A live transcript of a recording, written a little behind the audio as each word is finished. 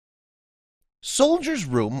Soldier's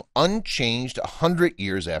room unchanged 100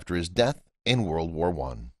 years after his death in World War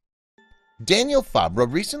I. Daniel Fabre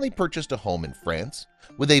recently purchased a home in France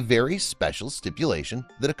with a very special stipulation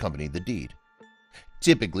that accompanied the deed.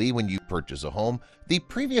 Typically, when you purchase a home, the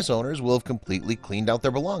previous owners will have completely cleaned out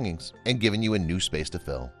their belongings and given you a new space to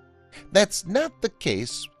fill. That's not the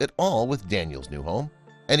case at all with Daniel's new home,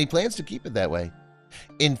 and he plans to keep it that way.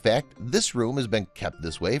 In fact, this room has been kept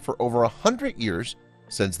this way for over 100 years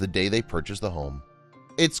since the day they purchased the home.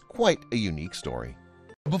 It's quite a unique story.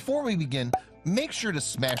 Before we begin, make sure to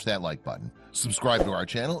smash that like button, subscribe to our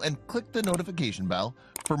channel, and click the notification bell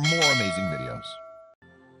for more amazing videos.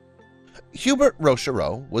 Hubert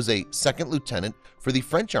Rochereau was a second lieutenant for the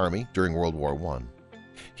French Army during World War I.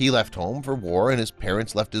 He left home for war and his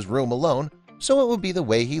parents left his room alone, so it would be the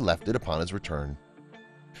way he left it upon his return.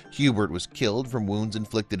 Hubert was killed from wounds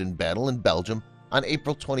inflicted in battle in Belgium on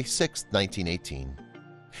April 26, 1918.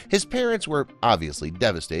 His parents were obviously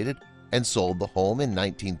devastated and sold the home in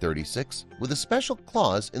 1936 with a special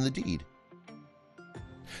clause in the deed.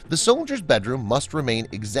 The soldier's bedroom must remain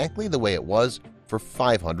exactly the way it was for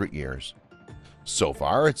 500 years. So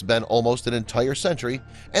far, it's been almost an entire century,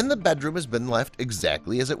 and the bedroom has been left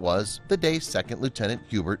exactly as it was the day Second Lieutenant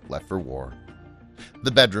Hubert left for war.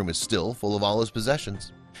 The bedroom is still full of all his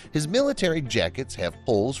possessions. His military jackets have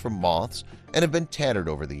holes from moths and have been tattered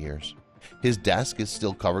over the years. His desk is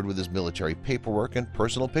still covered with his military paperwork and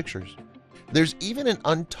personal pictures. There's even an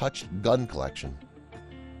untouched gun collection.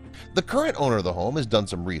 The current owner of the home has done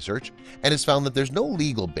some research and has found that there's no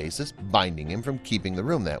legal basis binding him from keeping the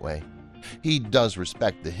room that way. He does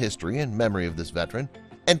respect the history and memory of this veteran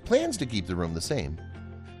and plans to keep the room the same.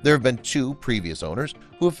 There have been 2 previous owners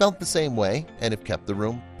who have felt the same way and have kept the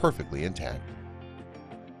room perfectly intact.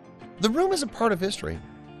 The room is a part of history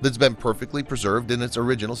that's been perfectly preserved in its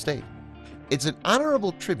original state. It's an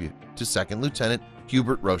honorable tribute to Second Lieutenant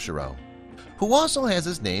Hubert Rochereau, who also has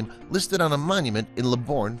his name listed on a monument in Le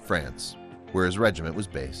Borgne, France, where his regiment was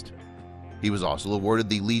based. He was also awarded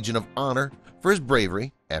the Legion of Honor for his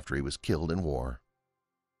bravery after he was killed in war.